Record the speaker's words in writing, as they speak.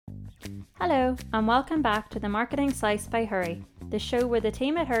Hello, and welcome back to the Marketing Slice by Hurry, the show where the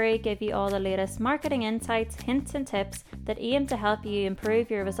team at Hurry give you all the latest marketing insights, hints and tips that aim to help you improve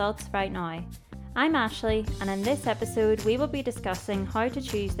your results right now. I'm Ashley, and in this episode we will be discussing how to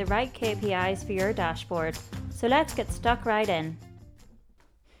choose the right KPIs for your dashboard. So let's get stuck right in.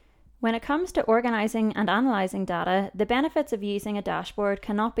 When it comes to organising and analysing data, the benefits of using a dashboard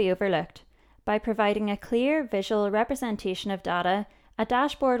cannot be overlooked. By providing a clear visual representation of data, a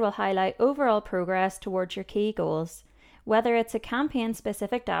dashboard will highlight overall progress towards your key goals. Whether it's a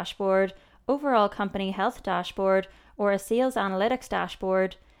campaign-specific dashboard, overall company health dashboard, or a sales analytics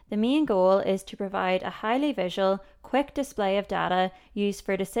dashboard, the main goal is to provide a highly visual, quick display of data used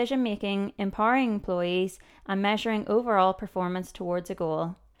for decision-making, empowering employees, and measuring overall performance towards a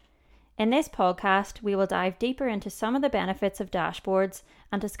goal. In this podcast, we will dive deeper into some of the benefits of dashboards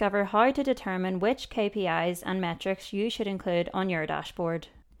and discover how to determine which KPIs and metrics you should include on your dashboard.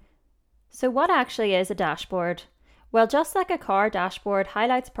 So what actually is a dashboard? Well, just like a car dashboard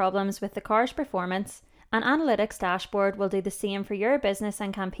highlights problems with the car's performance, an analytics dashboard will do the same for your business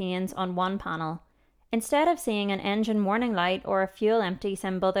and campaigns on one panel. Instead of seeing an engine warning light or a fuel empty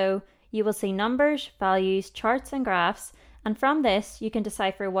symbol though, you will see numbers, values, charts and graphs, and from this you can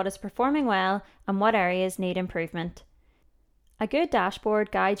decipher what is performing well and what areas need improvement. A good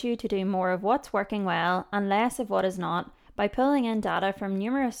dashboard guides you to do more of what's working well and less of what is not by pulling in data from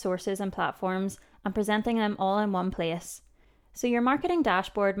numerous sources and platforms and presenting them all in one place. So your marketing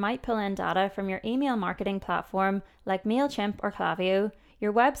dashboard might pull in data from your email marketing platform like MailChimp or Klaviyo,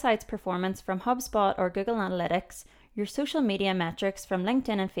 your website's performance from HubSpot or Google Analytics, your social media metrics from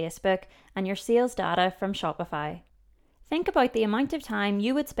LinkedIn and Facebook, and your sales data from Shopify. Think about the amount of time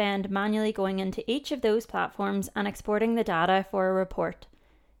you would spend manually going into each of those platforms and exporting the data for a report.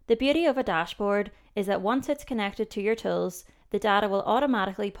 The beauty of a dashboard is that once it's connected to your tools, the data will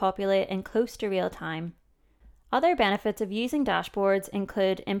automatically populate in close to real time. Other benefits of using dashboards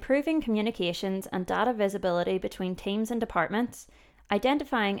include improving communications and data visibility between teams and departments,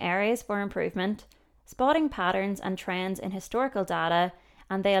 identifying areas for improvement, spotting patterns and trends in historical data,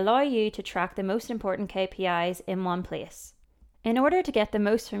 and they allow you to track the most important KPIs in one place. In order to get the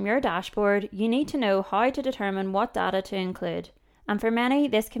most from your dashboard, you need to know how to determine what data to include. And for many,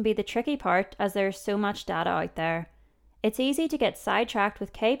 this can be the tricky part as there is so much data out there. It's easy to get sidetracked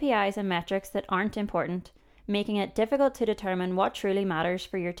with KPIs and metrics that aren't important, making it difficult to determine what truly matters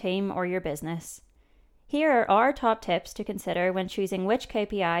for your team or your business. Here are our top tips to consider when choosing which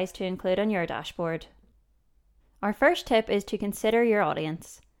KPIs to include on your dashboard. Our first tip is to consider your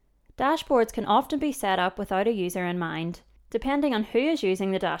audience. Dashboards can often be set up without a user in mind. Depending on who is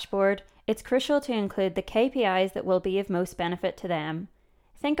using the dashboard, it's crucial to include the KPIs that will be of most benefit to them.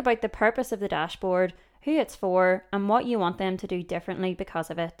 Think about the purpose of the dashboard, who it's for, and what you want them to do differently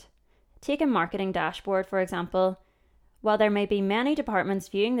because of it. Take a marketing dashboard, for example. While there may be many departments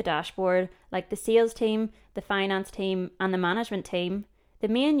viewing the dashboard, like the sales team, the finance team, and the management team, the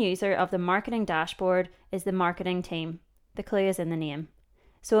main user of the marketing dashboard is the marketing team. The clue is in the name.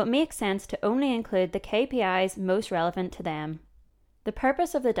 So it makes sense to only include the KPIs most relevant to them. The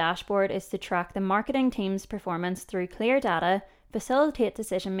purpose of the dashboard is to track the marketing team's performance through clear data, facilitate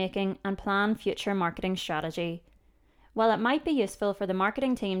decision making, and plan future marketing strategy. While it might be useful for the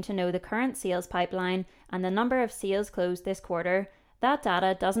marketing team to know the current sales pipeline and the number of sales closed this quarter, that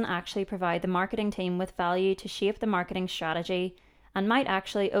data doesn't actually provide the marketing team with value to shape the marketing strategy, and might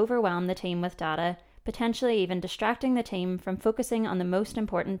actually overwhelm the team with data, potentially even distracting the team from focusing on the most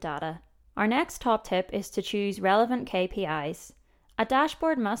important data. Our next top tip is to choose relevant KPIs. A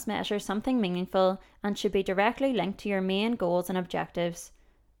dashboard must measure something meaningful and should be directly linked to your main goals and objectives.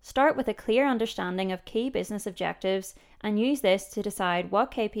 Start with a clear understanding of key business objectives and use this to decide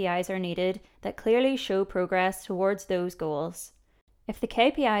what KPIs are needed that clearly show progress towards those goals. If the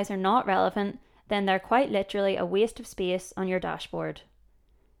KPIs are not relevant, then they're quite literally a waste of space on your dashboard.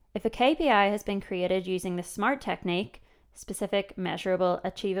 If a KPI has been created using the SMART technique, specific, measurable,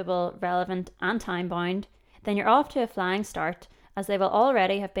 achievable, relevant, and time-bound, then you're off to a flying start, as they will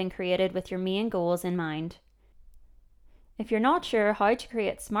already have been created with your main goals in mind. If you're not sure how to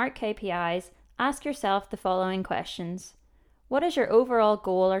create SMART KPIs, ask yourself the following questions. What is your overall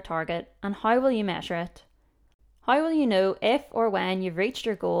goal or target, and how will you measure it? How will you know if or when you've reached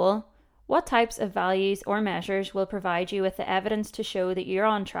your goal? What types of values or measures will provide you with the evidence to show that you're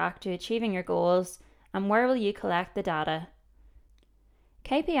on track to achieving your goals, and where will you collect the data?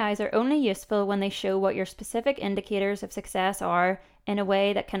 KPIs are only useful when they show what your specific indicators of success are in a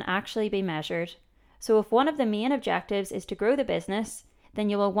way that can actually be measured. So if one of the main objectives is to grow the business, then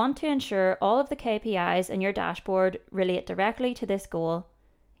you will want to ensure all of the KPIs in your dashboard relate directly to this goal.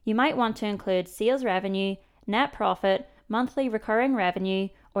 You might want to include sales revenue, net profit, monthly recurring revenue,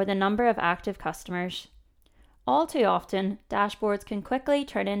 or the number of active customers. All too often, dashboards can quickly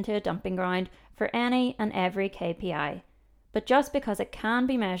turn into a dumping ground for any and every KPI, but just because it can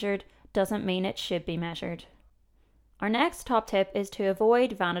be measured doesn't mean it should be measured. Our next top tip is to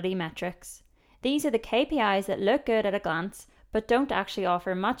avoid vanity metrics. These are the KPIs that look good at a glance, but don't actually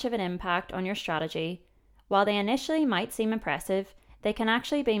offer much of an impact on your strategy. While they initially might seem impressive, they can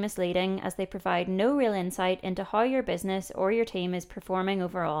actually be misleading as they provide no real insight into how your business or your team is performing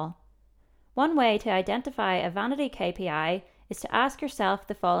overall. One way to identify a vanity KPI is to ask yourself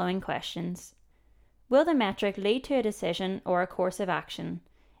the following questions. Will the metric lead to a decision or a course of action?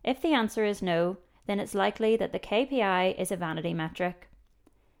 If the answer is no, then it's likely that the KPI is a vanity metric.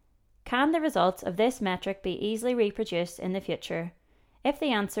 Can the results of this metric be easily reproduced in the future? If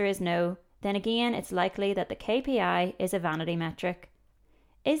the answer is no, then again it's likely that the KPI is a vanity metric.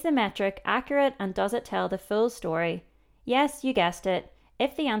 Is the metric accurate and does it tell the full story? Yes, you guessed it.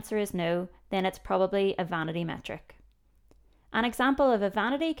 If the answer is no, then it's probably a vanity metric. An example of a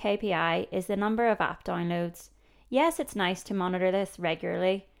vanity KPI is the number of app downloads. Yes, it's nice to monitor this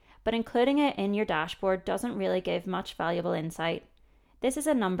regularly, but including it in your dashboard doesn't really give much valuable insight. This is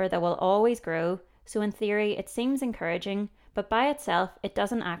a number that will always grow, so in theory it seems encouraging, but by itself it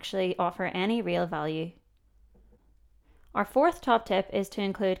doesn't actually offer any real value. Our fourth top tip is to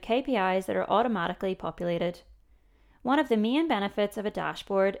include KPIs that are automatically populated. One of the main benefits of a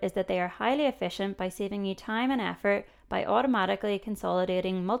dashboard is that they are highly efficient by saving you time and effort by automatically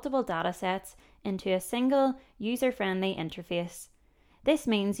consolidating multiple data sets into a single, user-friendly interface. This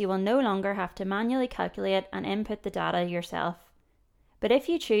means you will no longer have to manually calculate and input the data yourself. But if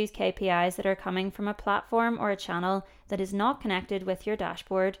you choose KPIs that are coming from a platform or a channel that is not connected with your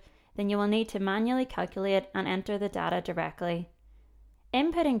dashboard, then you will need to manually calculate and enter the data directly.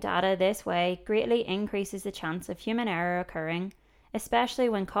 Inputting data this way greatly increases the chance of human error occurring, especially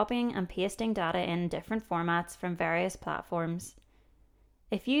when copying and pasting data in different formats from various platforms.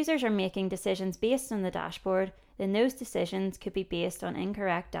 If users are making decisions based on the dashboard, then those decisions could be based on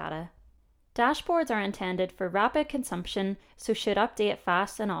incorrect data. Dashboards are intended for rapid consumption, so should update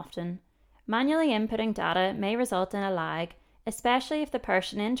fast and often. Manually inputting data may result in a lag, especially if the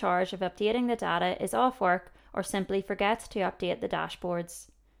person in charge of updating the data is off work or simply forgets to update the dashboards.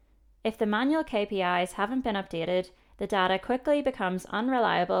 If the manual KPIs haven't been updated, the data quickly becomes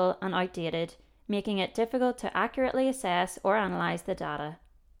unreliable and outdated, making it difficult to accurately assess or analyze the data.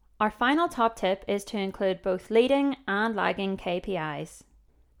 Our final top tip is to include both leading and lagging KPIs.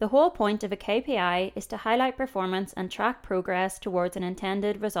 The whole point of a KPI is to highlight performance and track progress towards an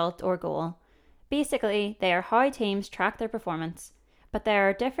intended result or goal. Basically, they are how teams track their performance, but there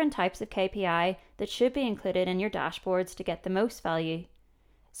are different types of KPI that should be included in your dashboards to get the most value.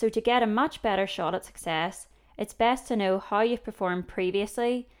 So to get a much better shot at success, it's best to know how you've performed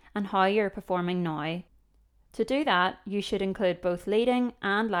previously and how you're performing now. To do that, you should include both leading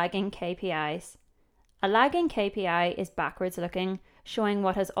and lagging KPIs. A lagging KPI is backwards looking, showing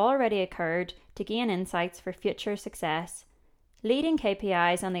what has already occurred to gain insights for future success. Leading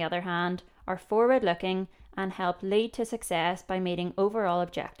KPIs, on the other hand, are forward-looking and help lead to success by meeting overall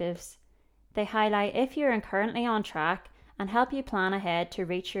objectives. They highlight if you are currently on track and help you plan ahead to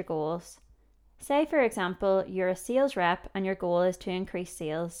reach your goals. Say, for example, you're a sales rep and your goal is to increase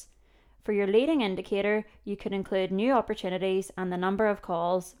sales. For your leading indicator, you could include new opportunities and the number of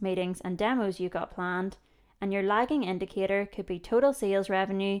calls, meetings, and demos you got planned, and your lagging indicator could be total sales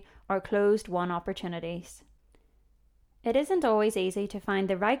revenue or closed won opportunities. It isn't always easy to find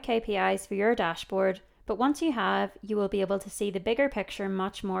the right KPIs for your dashboard, but once you have, you will be able to see the bigger picture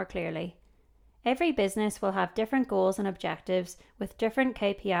much more clearly. Every business will have different goals and objectives with different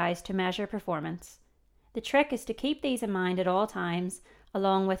KPIs to measure performance. The trick is to keep these in mind at all times,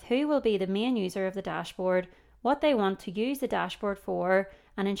 along with who will be the main user of the dashboard, what they want to use the dashboard for,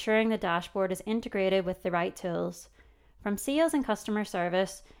 and ensuring the dashboard is integrated with the right tools. From sales and customer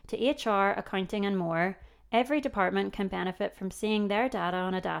service to HR, accounting, and more, every department can benefit from seeing their data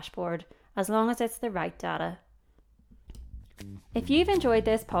on a dashboard, as long as it's the right data. If you've enjoyed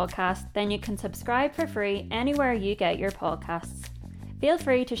this podcast, then you can subscribe for free anywhere you get your podcasts. Feel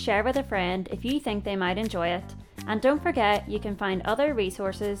free to share with a friend if you think they might enjoy it. And don't forget, you can find other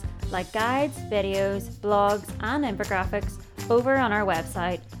resources like guides, videos, blogs, and infographics over on our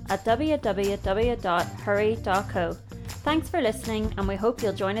website at www.hurry.co. Thanks for listening, and we hope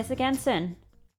you'll join us again soon.